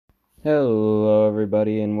Hello,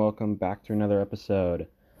 everybody, and welcome back to another episode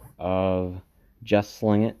of Just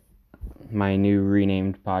Sling It, my new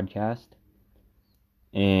renamed podcast.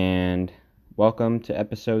 And welcome to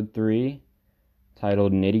episode 3,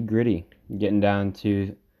 titled Nitty Gritty. Getting down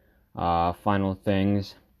to final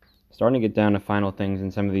things. Starting to get down to final things in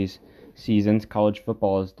some of these seasons. College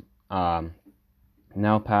football is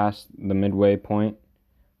now past the midway point,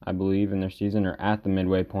 I believe, in their season, or at the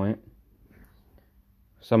midway point.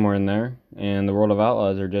 Somewhere in there, and the World of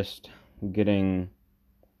Outlaws are just getting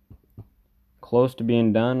close to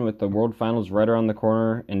being done with the World Finals right around the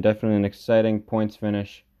corner, and definitely an exciting points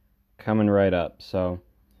finish coming right up. So,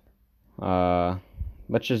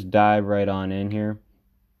 let's just dive right on in here.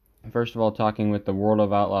 First of all, talking with the World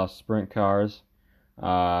of Outlaws sprint cars.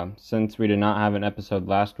 Since we did not have an episode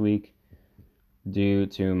last week due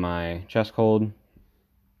to my chest cold,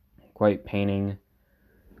 quite paining.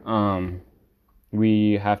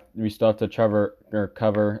 We still have to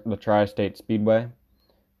cover the Tri-State Speedway,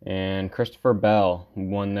 and Christopher Bell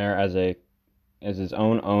won there as his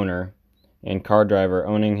own owner and car driver,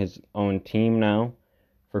 owning his own team now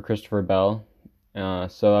for Christopher Bell.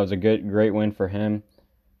 So that was a great win for him.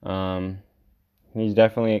 He's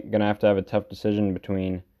definitely gonna have to have a tough decision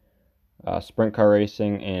between sprint car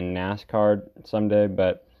racing and NASCAR someday,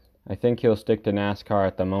 but I think he'll stick to NASCAR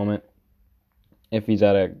at the moment, if he's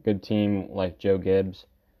at a good team like Joe Gibbs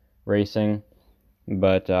Racing.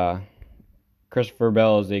 But Christopher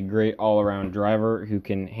Bell is a great all-around driver who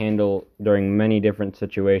can handle during many different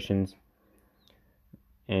situations.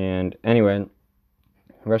 And anyway,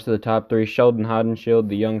 the rest of the top 3, Sheldon Haudenschild,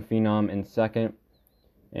 the young phenom, in second,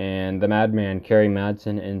 and the madman, Kerry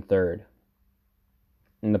Madsen, in third.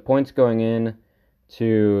 And the points going in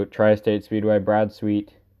to Tri-State Speedway, Brad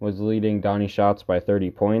Sweet was leading Donnie Schatz by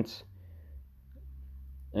 30 points.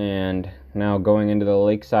 And now going into the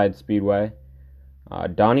Lakeside Speedway,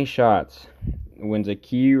 Donnie Schatz wins a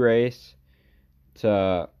key race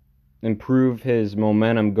to improve his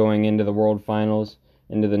momentum going into the World Finals,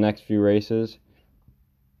 into the next few races.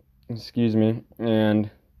 And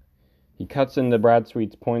he cuts into Brad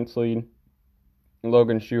Sweet's points lead.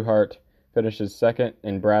 Logan Schuchart finishes second,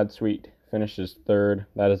 and Brad Sweet finishes third.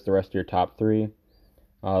 That is the rest of your top 3.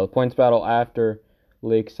 The points battle after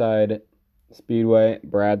Lakeside Speedway,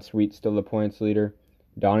 Brad Sweet still the points leader.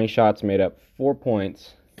 Donnie Schatz made up 4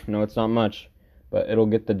 points. No, it's not much, but it'll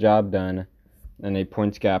get the job done, and a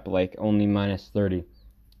points gap like only minus 30.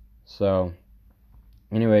 So,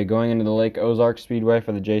 anyway, going into the Lake Ozark Speedway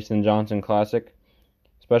for the Jason Johnson Classic,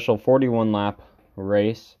 special 41 lap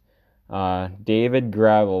race. David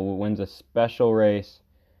Gravel wins a special race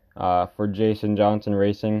for Jason Johnson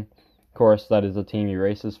Racing. Of course, that is the team he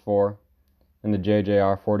races for in the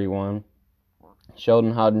JJR 41.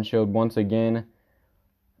 Sheldon Haudenschild once again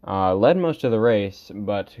led most of the race,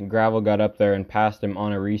 but Gravel got up there and passed him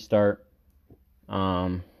on a restart.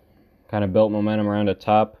 Kind of built momentum around a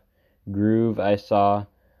top groove I saw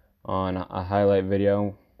on a highlight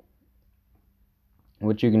video,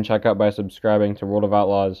 which you can check out by subscribing to World of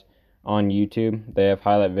Outlaws on YouTube. They have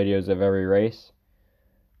highlight videos of every race.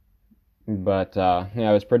 But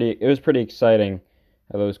it was pretty exciting.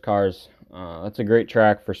 Those cars. That's a great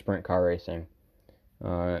track for sprint car racing.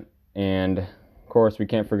 And of course, we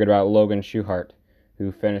can't forget about Logan Schuchart,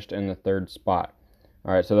 who finished in the 3rd spot.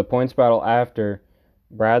 Alright, so the points battle after,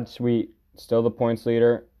 Brad Sweet still the points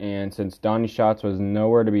leader, and since Donnie Schatz was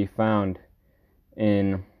nowhere to be found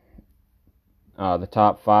in the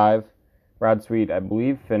top 5, Brad Sweet, I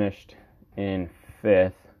believe, finished in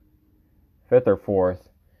 5th or 4th,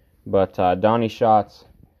 but Donnie Schatz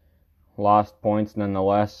lost points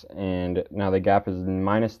nonetheless, and now the gap is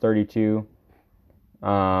minus 32.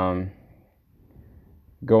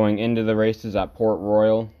 Going into the races at Port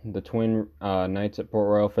Royal, the Twin Knights at Port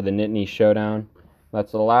Royal for the Nittany Showdown.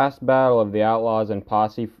 That's the last battle of the Outlaws and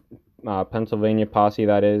Posse, Pennsylvania Posse,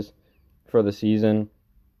 that is, for the season.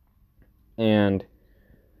 And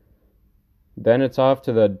then it's off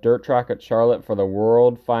to the dirt track at Charlotte for the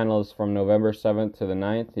World Finals from November 7th to the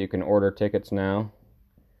 9th. You can order tickets now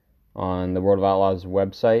on the World of Outlaws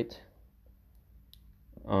website.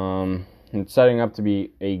 It's setting up to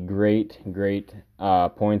be a great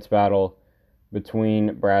points battle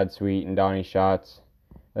between Brad Sweet and Donnie Schatz.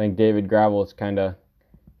 I think David Gravel is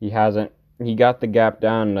he got the gap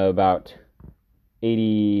down to about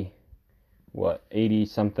 80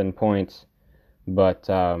 something points, but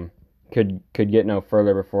could get no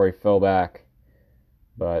further before he fell back.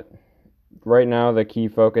 But right now the key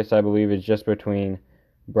focus, I believe, is just between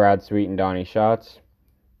Brad Sweet and Donnie Schatz.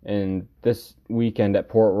 And this weekend at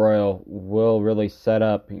Port Royal will really set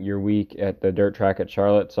up your week at the dirt track at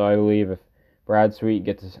Charlotte. So I believe if Brad Sweet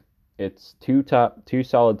gets its two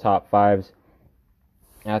solid top fives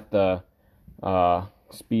at the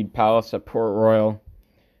Speed Palace at Port Royal,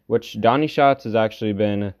 which Donnie Schatz has actually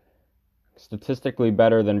been statistically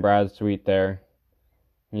better than Brad Sweet there.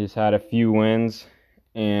 He's had a few wins,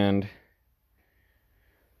 and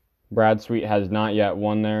Brad Sweet has not yet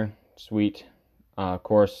won there. Sweet, of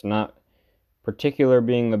course, not particular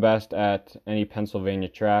being the best at any Pennsylvania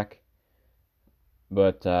track,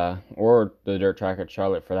 but or the dirt track at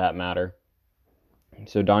Charlotte for that matter.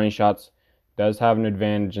 So Donnie Schatz does have an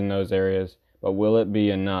advantage in those areas, but will it be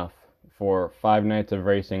enough for 5 nights of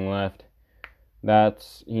racing left?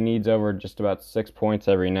 He needs over just about 6 points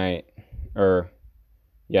every night,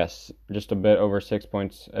 just a bit over 6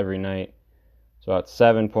 points every night. So about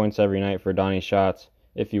 7 points every night for Donnie Schatz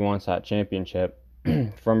if he wants that championship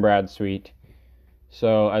from Brad Sweet.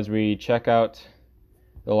 So as we check out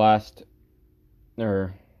the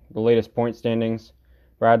latest point standings,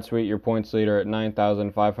 Brad Sweet, your points leader at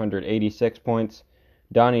 9,586 points.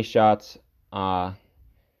 Donnie Schatz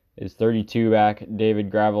is 32 back.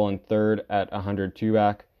 David Gravel in third at 102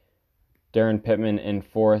 back. Darren Pittman in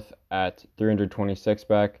fourth at 326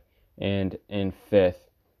 back. And in fifth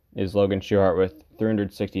is Logan Schuchart with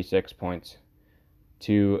 366 points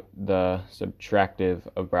to the subtractive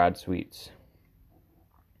of Brad Sweet's.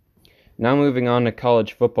 Now moving on to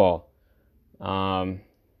college football.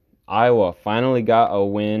 Iowa finally got a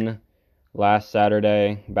win last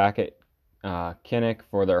Saturday back at Kinnick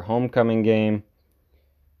for their homecoming game.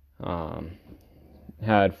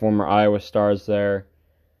 Had former Iowa stars there.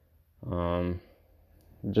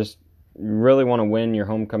 Just really want to win your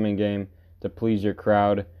homecoming game to please your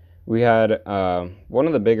crowd. We had one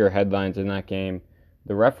of the bigger headlines in that game.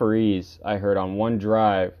 The referees, I heard on one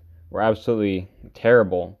drive, were absolutely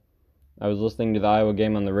terrible. I was listening to the Iowa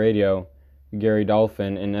game on the radio, Gary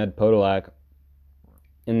Dolphin and Ed Podolak,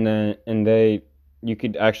 and you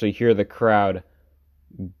could actually hear the crowd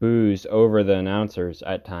booze over the announcers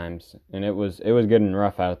at times, and it was getting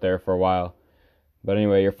rough out there for a while. But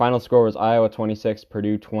anyway, your final score was Iowa 26,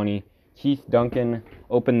 Purdue 20. Keith Duncan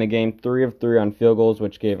opened the game 3 of 3 on field goals,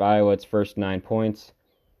 which gave Iowa its first 9 points.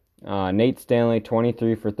 Nate Stanley,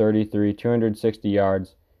 23 for 33, 260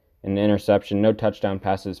 yards, and an interception. No touchdown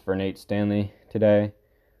passes for Nate Stanley today.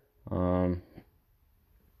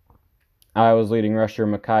 Iowa's leading rusher,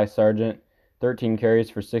 Mekhi Sargent, 13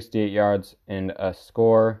 carries for 68 yards and a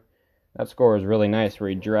score. That score was really nice,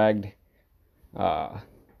 where he dragged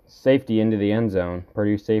safety into the end zone,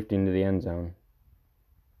 Purdue safety into the end zone.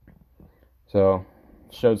 So,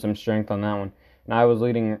 showed some strength on that one. And Iowa's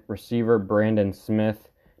leading receiver, Brandon Smith,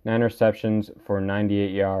 9 receptions for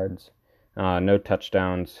 98 yards. No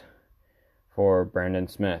touchdowns for Brandon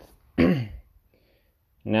Smith.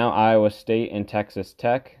 Now Iowa State and Texas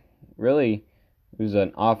Tech. Really, it was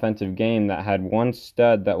an offensive game that had one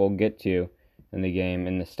stud that we'll get to in the game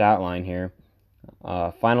in the stat line here.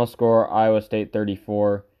 Final score, Iowa State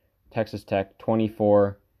 34, Texas Tech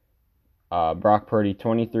 24. Brock Purdy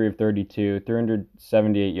 23 of 32,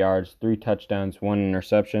 378 yards, 3 touchdowns, 1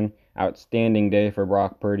 interception. Outstanding day for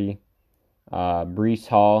Brock Purdy. Breece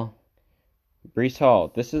Hall,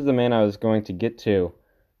 this is the man I was going to get to.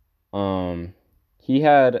 He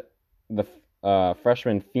had the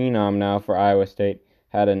freshman phenom now for Iowa State,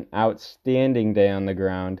 had an outstanding day on the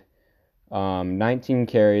ground. 19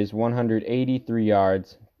 carries, 183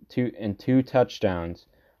 yards, 2 touchdowns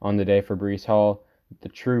on the day for Breece Hall, the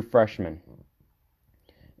true freshman.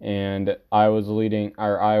 And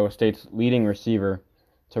Iowa State's leading receiver,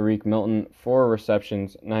 Tariq Milton, 4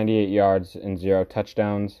 receptions, 98 yards, and 0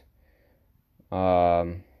 touchdowns.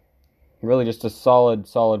 Really just a solid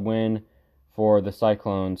win for the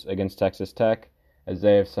Cyclones against Texas Tech, as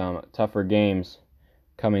they have some tougher games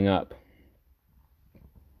coming up,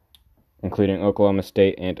 including Oklahoma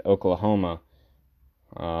State and Oklahoma.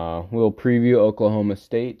 We'll preview Oklahoma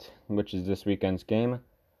State, which is this weekend's game,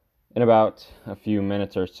 in about a few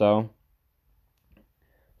minutes or so.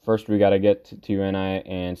 First, we got to get to UNI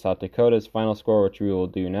and South Dakota's final score, which we will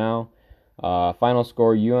do now. Final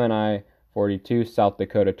score, UNI 42, South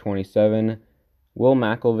Dakota 27. Will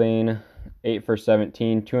McIlvain, 8 for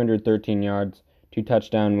 17, 213 yards, 2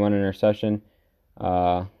 touchdowns, 1 interception.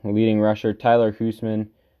 Leading rusher, Tyler Huseman,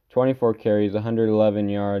 24 carries, 111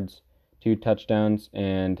 yards, 2 touchdowns,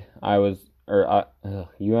 and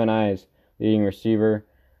UNI's leading receiver,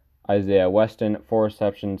 Isaiah Weston, 4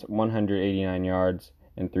 receptions, 189 yards,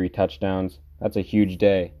 and 3 touchdowns. That's a huge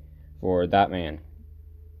day for that man.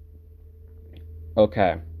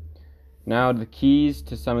 Okay. Now the keys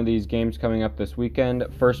to some of these games coming up this weekend.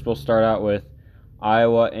 First, we'll start out with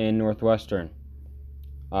Iowa and Northwestern.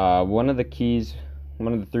 One of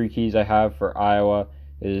the three keys I have for Iowa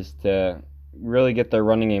is to really get their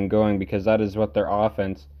running game going, because that is what their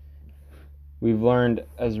offense, we've learned,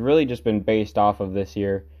 has really just been based off of this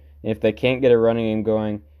year. If they can't get a running game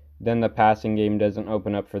going, then the passing game doesn't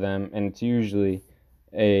open up for them, and it's usually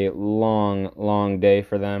a long day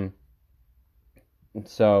for them.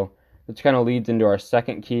 So which kind of leads into our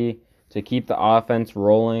second key, to keep the offense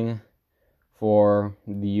rolling for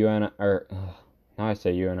the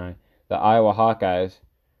the Iowa Hawkeyes.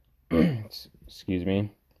 Excuse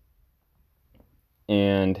me.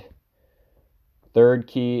 And third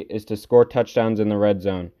key is to score touchdowns in the red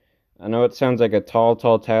zone. I know it sounds like a tall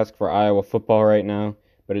task for Iowa football right now,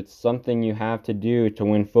 but it's something you have to do to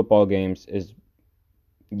win football games. Is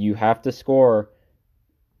you have to score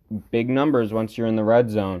big numbers once you're in the red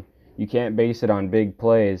zone. You can't base it on big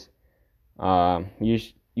plays.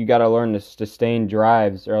 You got to learn to sustain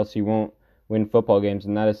drives, or else you won't win football games,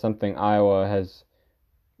 and that is something Iowa has.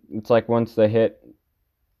 It's like once they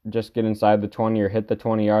just get inside the 20 or hit the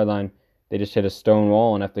 20-yard line, they just hit a stone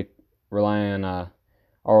wall and have to rely on our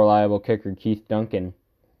reliable kicker Keith Duncan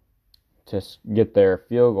to get their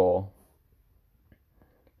field goal.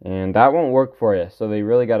 And that won't work for you, so they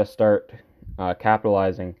really got to start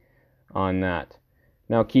capitalizing on that.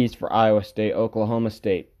 Now, keys for Iowa State, Oklahoma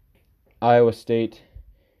State. Iowa State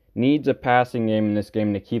needs a passing game in this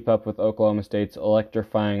game to keep up with Oklahoma State's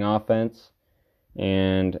electrifying offense.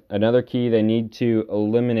 And another key, they need to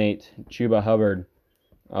eliminate Chuba Hubbard,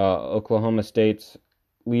 Oklahoma State's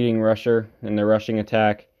leading rusher in the rushing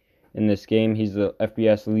attack in this game. He's the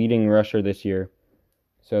FBS leading rusher this year.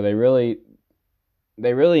 So they really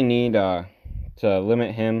need to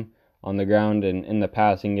limit him on the ground and in the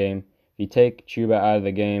passing game. If you take Chuba out of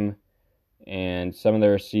the game and some of the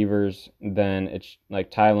receivers, then it's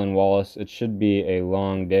like Tylan Wallace. It should be a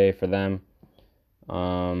long day for them.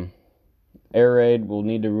 Air raid will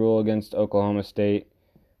need to rule against Oklahoma State.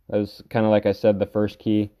 That was kind of like I said, the first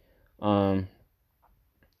key. Air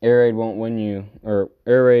raid won't win you, or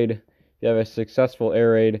air raid, if you have a successful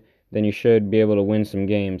air raid, then you should be able to win some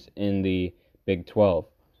games in the Big 12.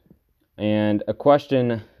 And a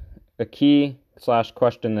key/question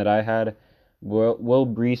that I had, will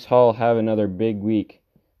Breece Hall have another big week?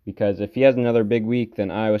 Because if he has another big week,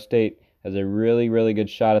 then Iowa State has a really good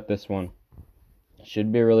shot at this one.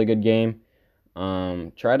 Should be a really good game.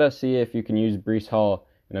 Try to see if you can use Breece Hall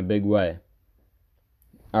in a big way.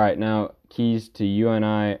 All right, now keys to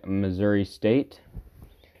UNI Missouri State.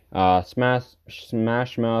 Smash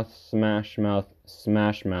mouth.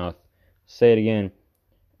 Say it again.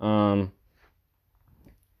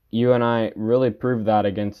 UNI really proved that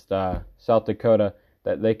against South Dakota,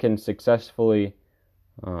 that they can successfully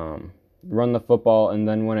run the football, and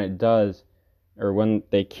then when it does, or when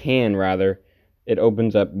they can rather, it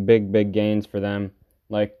opens up big gains for them,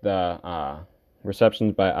 like the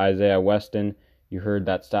receptions by Isaiah Weston. You heard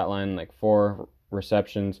that stat line, like 4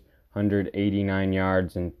 receptions, 189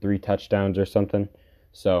 yards, and 3 touchdowns or something.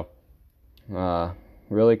 So,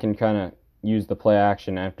 really can kind of use the play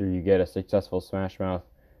action after you get a successful smash mouth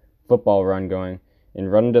football run going,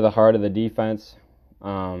 and run into the heart of the defense.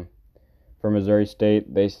 For Missouri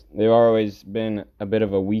State, they've always been a bit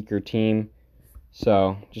of a weaker team,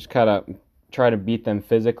 so just kind of try to beat them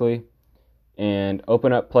physically and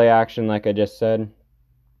open up play action, like I just said,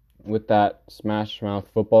 with that smash mouth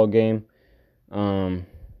football game.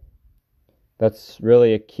 That's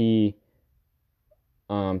really a key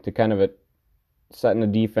to kind of setting the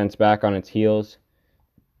defense back on its heels.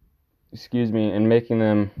 And making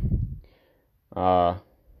them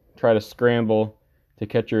try to scramble to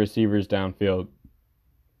catch your receivers downfield.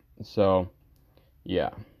 So, yeah.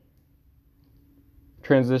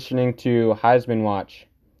 Transitioning to Heisman Watch.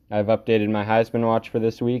 I've updated my Heisman Watch for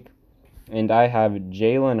this week, and I have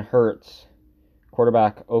Jalen Hurts,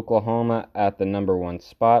 quarterback Oklahoma, at the number 1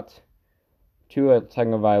 spot. Tua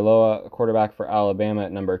Tagovailoa, quarterback for Alabama,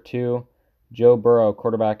 at number 2. Joe Burrow,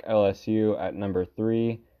 quarterback LSU, at number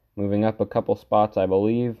 3. Moving up a couple spots, I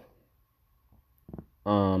believe.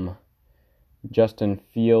 Justin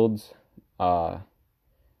Fields at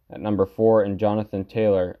number 4, and Jonathan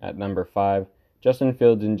Taylor at number 5. Justin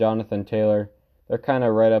Fields and Jonathan Taylor, they're kind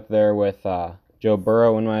of right up there with Joe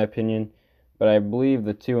Burrow, in my opinion. But I believe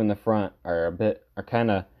the two in the front are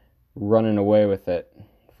kind of running away with it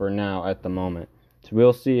for now at the moment. So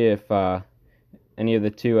we'll see if any of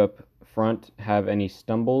the two up front have any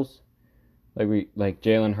stumbles. Like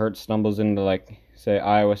Jalen Hurts stumbles into, say,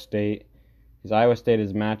 Iowa State, because Iowa State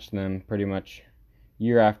has matched them pretty much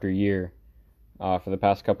year after year for the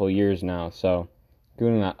past couple of years now. So,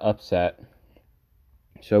 doing that upset.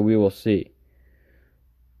 So, we will see.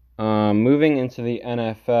 Moving into the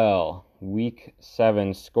NFL, Week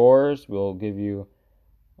 7 scores. We'll give you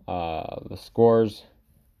the scores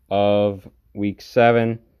of Week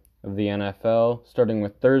 7 of the NFL, starting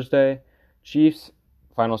with Thursday. Chiefs,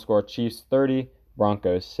 final score, Chiefs 30,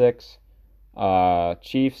 Broncos 6.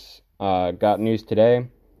 Chiefs got news today.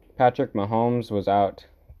 Patrick Mahomes was out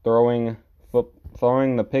throwing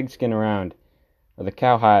the pigskin around, or the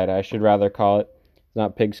cowhide, I should rather call it. It's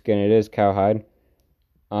not pigskin, it is cowhide,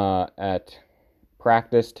 at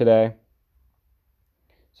practice today.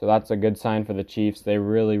 So that's a good sign for the Chiefs. They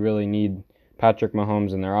really, really need Patrick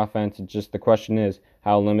Mahomes in their offense. It's just the question is,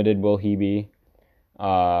 how limited will he be?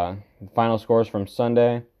 Final scores from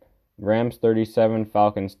Sunday. Rams 37,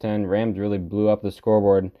 Falcons 10. Rams really blew up the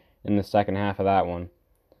scoreboard in the second half of that one.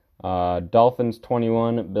 Dolphins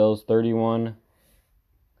 21, Bills 31.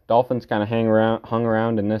 Dolphins kind of hung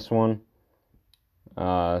around in this one.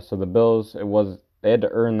 So the Bills, they had to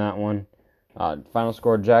earn that one. Final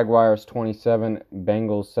score, Jaguars 27,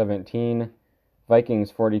 Bengals 17.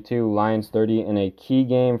 Vikings 42, Lions 30, in a key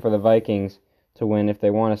game for the Vikings to win if they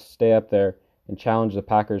want to stay up there and challenge the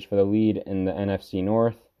Packers for the lead in the NFC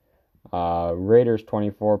North. Raiders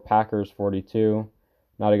 24, Packers 42.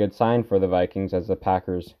 Not a good sign for the Vikings as the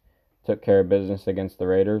Packers took care of business against the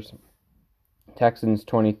Raiders. Texans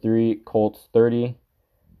 23, Colts 30.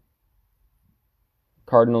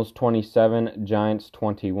 Cardinals 27, Giants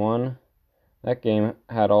 21. That game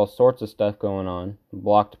had all sorts of stuff going on.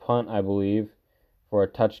 Blocked punt, I believe, for a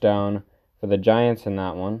touchdown for the Giants in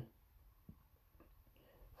that one.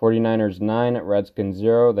 49ers 9, Redskins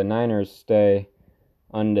 0. The Niners stay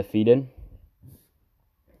undefeated.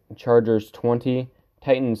 Chargers 20,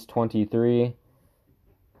 Titans 23.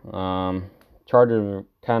 Chargers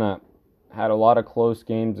kind of had a lot of close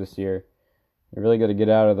games this year. They're really got to get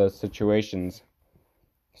out of those situations,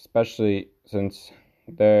 especially since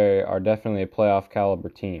they are definitely a playoff caliber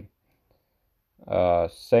team.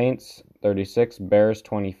 Saints 36, Bears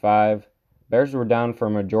 25. Bears were down for a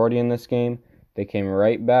majority in this game. They came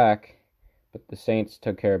right back, but the Saints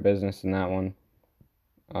took care of business in that one.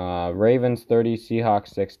 Ravens 30, Seahawks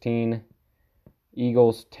 16.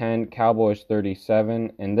 Eagles 10, Cowboys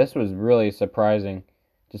 37. And this was really surprising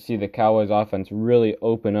to see the Cowboys offense really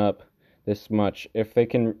open up this much. If they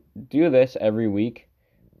can do this every week,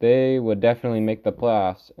 they would definitely make the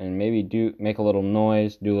playoffs and maybe make a little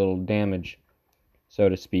noise, do a little damage, so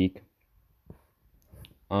to speak.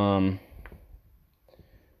 Let's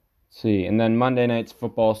see. And then Monday night's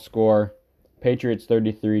football score, Patriots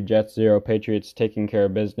 33, Jets 0. Patriots taking care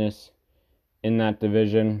of business in that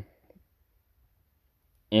division.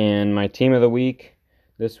 And my team of the week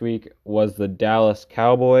this week was the Dallas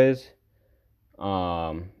Cowboys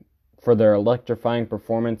for their electrifying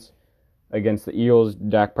performance against the Eagles.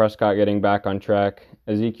 Dak Prescott getting back on track.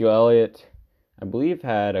 Ezekiel Elliott, I believe,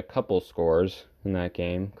 had a couple scores in that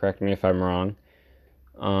game. Correct me if I'm wrong.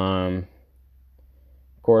 Of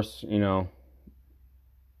course,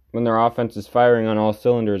 when their offense is firing on all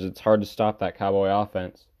cylinders, it's hard to stop that Cowboy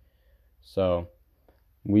offense. So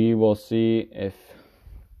we will see if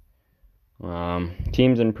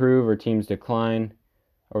teams improve or teams decline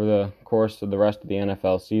over the course of the rest of the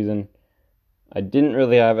NFL season. I didn't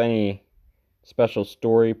really have any special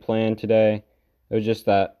story planned today. It was just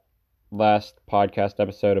that last podcast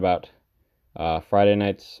episode about Friday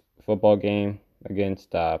night's football game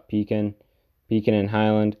against Pekin and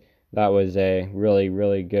Highland. That was a really,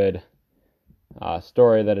 really good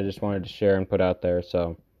story that I just wanted to share and put out there.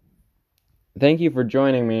 So thank you for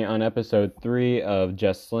joining me on episode 3 of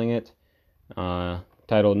Just Sling It,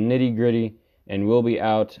 titled Nitty Gritty, and will be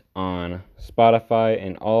out on Spotify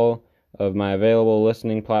and all of my available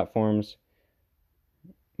listening platforms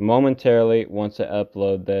momentarily once I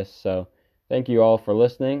upload this. So thank you all for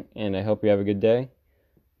listening, and I hope you have a good day.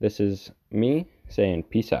 This is me saying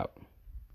peace out.